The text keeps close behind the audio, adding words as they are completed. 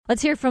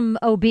Let's hear from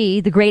OB,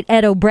 the great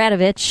Ed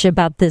O'Bradovich,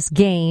 about this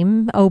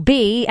game. OB,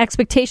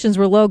 expectations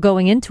were low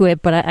going into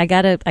it, but I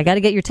gotta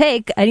get your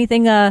take.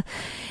 Anything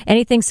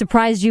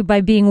surprised you by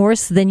being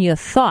worse than you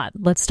thought?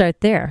 Let's start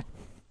there.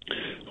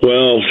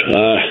 Well,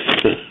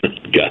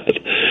 God,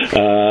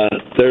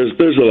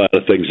 there's a lot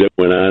of things that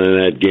went on in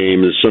that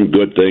game. There's some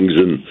good things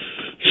and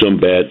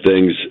some bad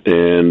things,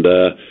 and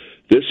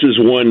this is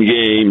one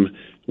game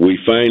we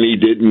finally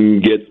didn't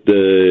get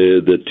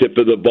the tip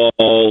of the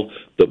ball,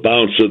 the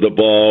bounce of the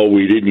ball.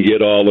 We didn't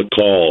get all the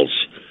calls.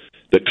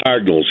 The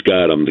Cardinals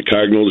got them. The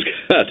Cardinals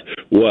got,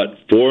 4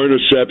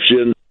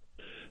 interceptions?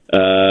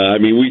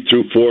 We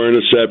threw 4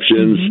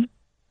 interceptions.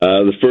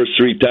 Mm-hmm. The first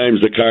 3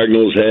 times the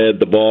Cardinals had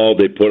the ball,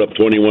 they put up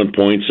 21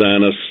 points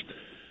on us.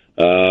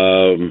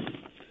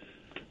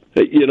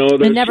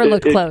 It never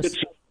looked close.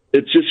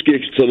 It just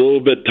gets a little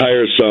bit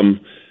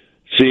tiresome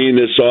seeing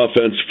this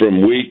offense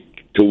from week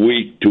to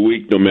week to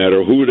week, no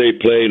matter who they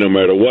play, no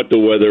matter what the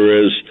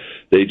weather is.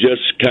 They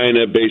just kind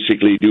of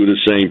basically do the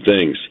same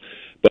things.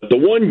 But the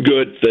one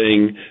good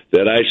thing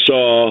that I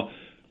saw,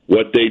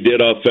 what they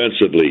did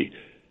offensively,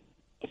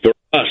 for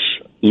us,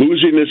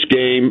 losing this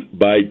game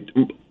by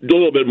a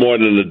little bit more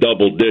than the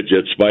double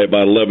digits, by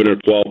about 11 or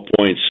 12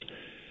 points,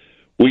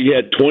 we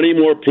had 20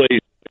 more plays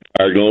than the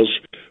Cardinals.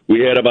 We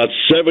had about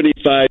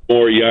 75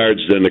 more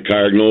yards than the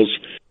Cardinals.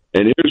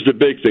 And here's the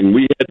big thing.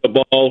 We had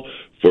the ball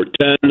for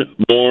 10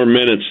 more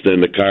minutes than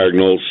the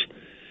Cardinals,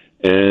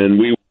 and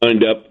we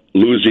wind up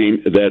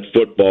losing that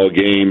football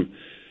game.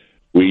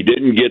 We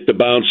didn't get the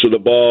bounce of the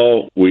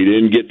ball. We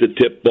didn't get the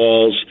tip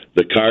balls.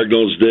 The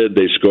Cardinals did.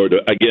 They scored,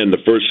 again,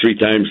 the first 3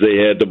 times they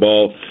had the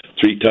ball,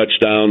 3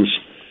 touchdowns,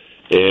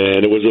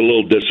 and it was a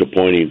little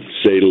disappointing, to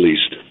say the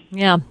least.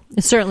 Yeah,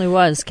 it certainly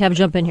was. Kev,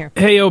 jump in here.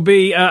 Hey, OB,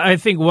 I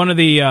think one of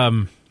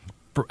the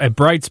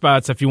bright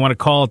spots, if you want to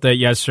call it that,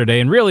 yesterday,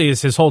 and really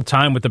is his whole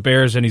time with the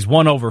Bears, and he's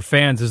won over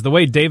fans, is the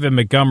way David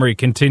Montgomery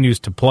continues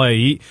to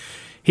play.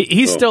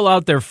 He's still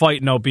out there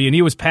fighting, OB, and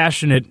he was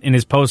passionate in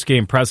his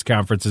post-game press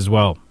conference as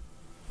well.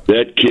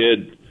 That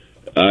kid,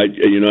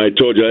 I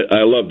told you,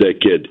 I love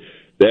that kid.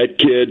 That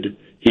kid,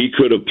 he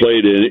could have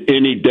played in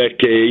any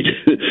decade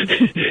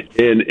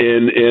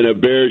in a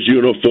Bears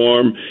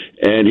uniform,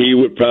 and he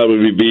would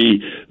probably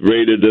be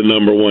rated the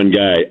number 1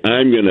 guy.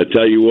 I'm going to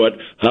tell you what,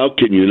 how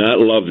can you not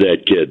love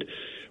that kid?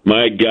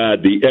 My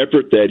God, the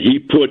effort that he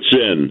puts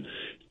in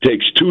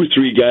takes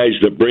 2-3 guys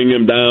to bring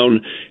him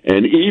down.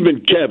 And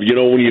even Kev,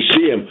 when you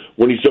see him,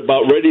 when he's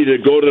about ready to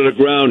go to the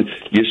ground,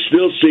 you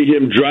still see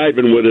him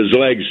driving with his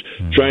legs,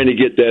 trying to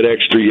get that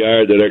extra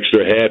yard, that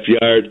extra half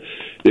yard.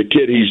 The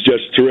kid, he's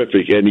just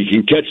terrific, and he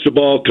can catch the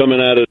ball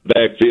coming out of the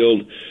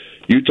backfield.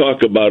 You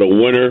talk about a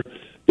winner.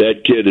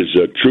 That kid is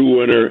a true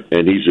winner,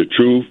 and he's a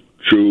true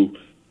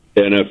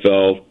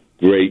NFL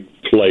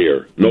great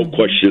player. No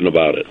question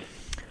about it.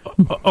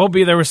 OB,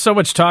 there was so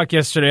much talk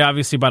yesterday,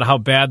 obviously, about how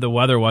bad the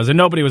weather was, and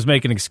nobody was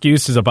making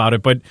excuses about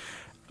it. But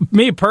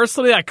me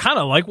personally, I kind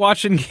of like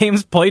watching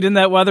games played in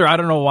that weather. I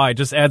don't know why. It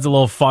just adds a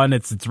little fun.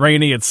 It's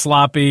rainy, it's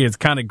sloppy, it's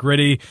kind of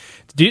gritty.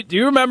 Do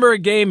you remember a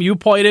game you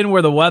played in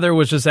where the weather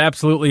was just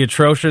absolutely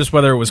atrocious,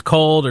 whether it was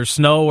cold or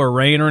snow or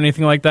rain or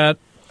anything like that?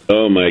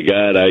 Oh, my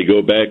God. I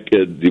go back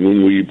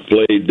when we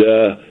played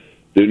the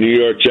New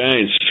York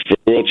Giants for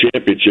the World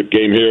Championship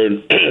game here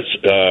in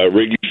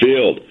Wrigley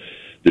Field.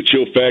 The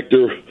chill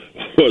factor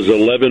was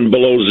 11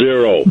 below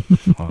zero.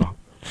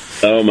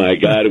 Oh, my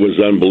God, it was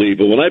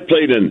unbelievable. When I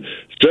played in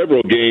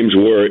several games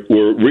where it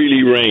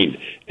really rained,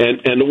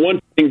 and the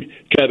one thing,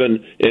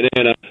 Kevin and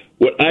Anna,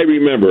 what I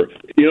remember,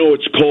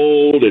 it's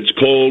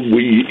cold,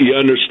 you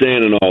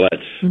understand and all that.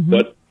 Mm-hmm.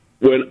 But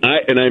when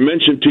I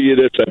mentioned to you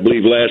this, I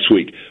believe last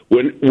week,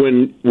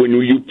 when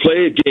you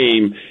play a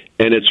game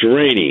and it's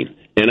raining,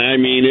 and I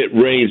mean it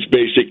rains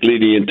basically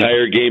the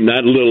entire game,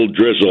 not a little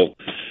drizzle,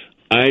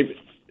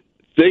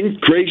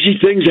 crazy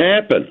things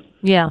happen.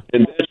 Yeah.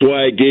 And that's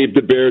why I gave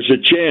the Bears a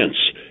chance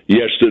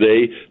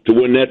yesterday to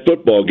win that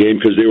football game,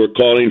 because they were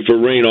calling for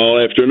rain all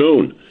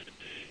afternoon.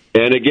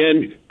 And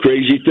again,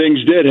 crazy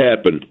things did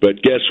happen.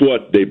 But guess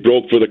what? They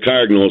broke for the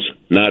Cardinals,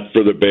 not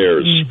for the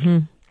Bears. Mm-hmm.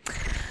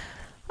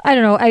 I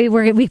don't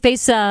know. We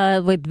face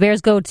with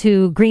Bears go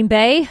to Green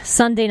Bay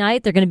Sunday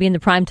night. They're going to be in the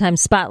primetime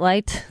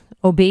spotlight.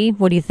 OB,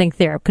 what do you think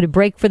there? Could it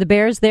break for the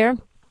Bears there?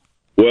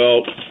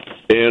 Well,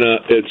 Anna,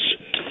 it's,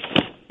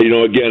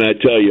 again, I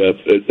tell you,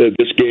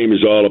 this game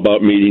is all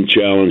about meeting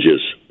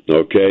challenges,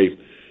 okay?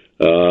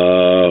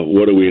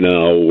 What are we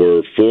now?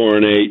 We're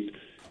 4-8,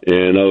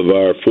 and of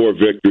our 4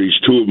 victories,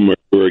 2 of them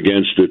were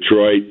against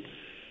Detroit.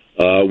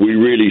 We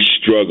really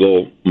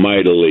struggle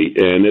mightily,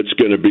 and it's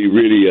going to be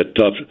really a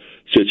tough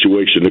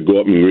situation to go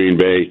up in Green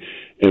Bay.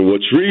 And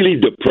what's really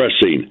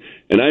depressing,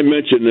 and I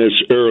mentioned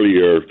this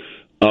earlier,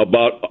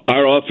 about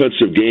our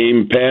offensive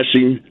game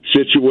passing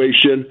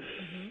situation.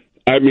 Mm-hmm.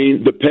 I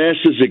mean, the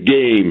passes a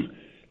game,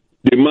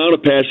 the amount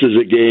of passes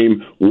a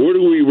game, where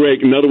do we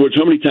rank? In other words,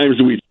 how many times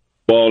do we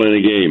ball in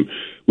a game?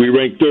 We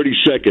rank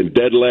 32nd,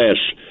 dead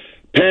last.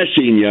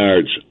 Passing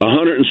yards,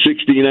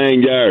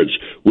 169 yards.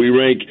 We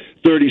rank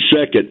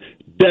 32nd,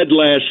 dead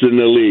last in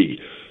the league.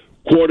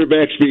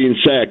 quarterbacks being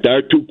sacked.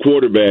 Our two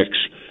quarterbacks,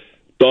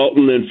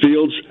 Dalton and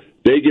Fields,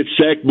 they get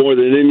sacked more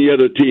than any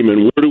other team.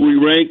 And where do we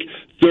rank?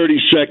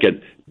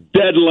 32nd,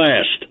 dead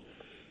last.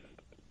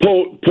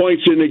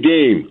 Points in the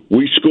game.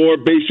 We score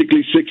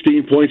basically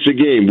 16 points a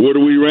game. Where do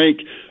we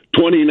rank?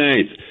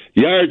 29th.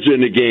 Yards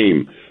in the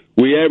game.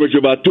 We average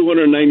about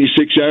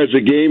 296 yards a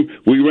game.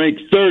 We rank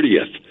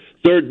 30th.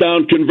 Third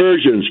down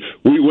conversions.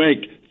 We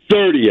rank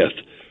 30th.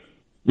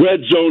 Red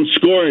zone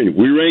scoring.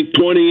 We rank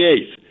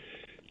 28th.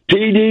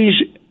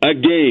 TDs a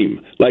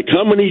game. Like,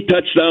 how many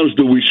touchdowns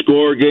do we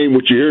score a game,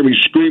 which you hear me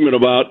screaming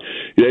about?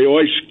 They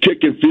always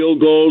kicking field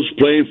goals,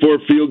 playing for a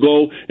field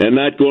goal, and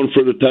not going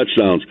for the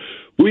touchdowns.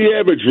 We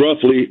average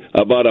roughly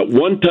about a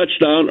one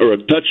touchdown or a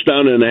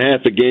touchdown and a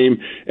half a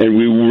game, and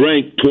we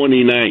rank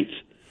 29th.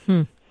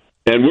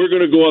 And we're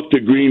going to go up to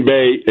Green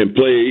Bay and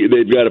play.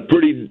 They've got a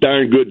pretty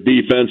darn good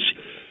defense,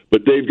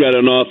 but they've got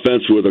an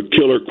offense with a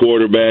killer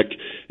quarterback,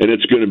 and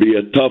it's going to be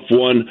a tough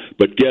one.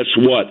 But guess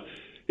what?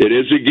 It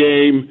is a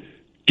game.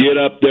 Get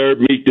up there,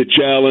 meet the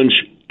challenge,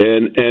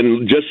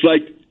 and just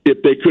like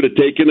if they could have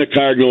taken the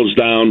Cardinals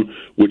down,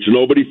 which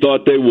nobody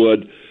thought they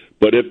would,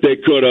 but if they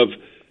could have,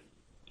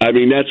 I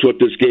mean, that's what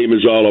this game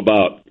is all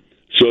about.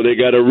 So they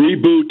got to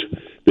reboot.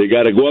 They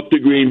got to go up to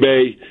Green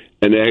Bay,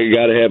 and they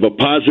got to have a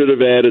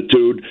positive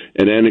attitude,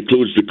 and that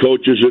includes the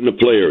coaches and the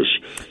players.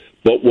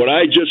 But what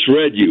I just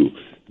read you,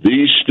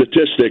 these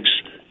statistics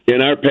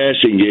in our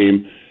passing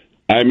game,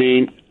 I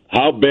mean,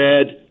 how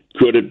bad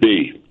could it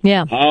be?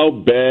 Yeah. How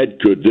bad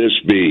could this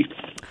be?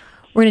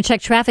 We're going to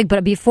check traffic,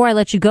 but before I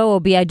let you go,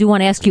 OB, I do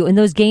want to ask you, in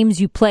those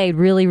games you played,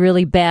 really,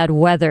 really bad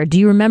weather, do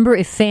you remember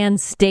if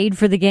fans stayed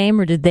for the game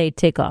or did they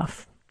take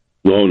off?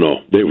 No,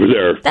 they were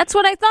there. That's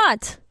what I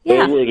thought.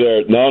 Yeah. They were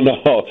there.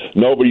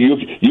 No, but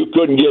you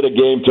couldn't get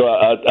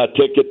a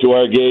ticket to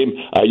our game.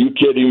 Are you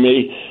kidding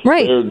me?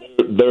 Right.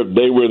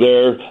 They were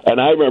there, and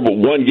I remember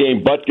one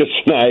game. Butkus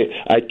and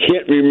I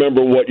can't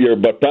remember what year,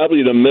 but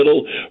probably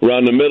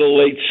around the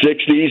late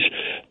 '60s.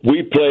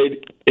 We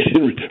played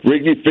in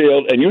Wrigley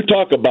Field, and you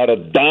talk about a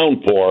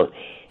downpour.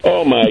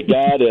 Oh, my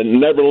God,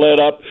 and never let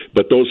up.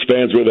 But those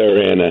fans were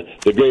there, Anna.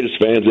 The greatest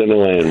fans in the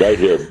land right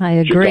here. I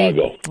agree.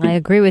 Chicago. I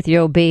agree with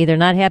you, OB. They're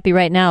not happy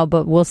right now,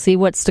 but we'll see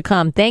what's to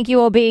come. Thank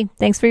you, OB.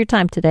 Thanks for your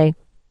time today.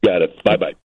 Got it. Bye-bye.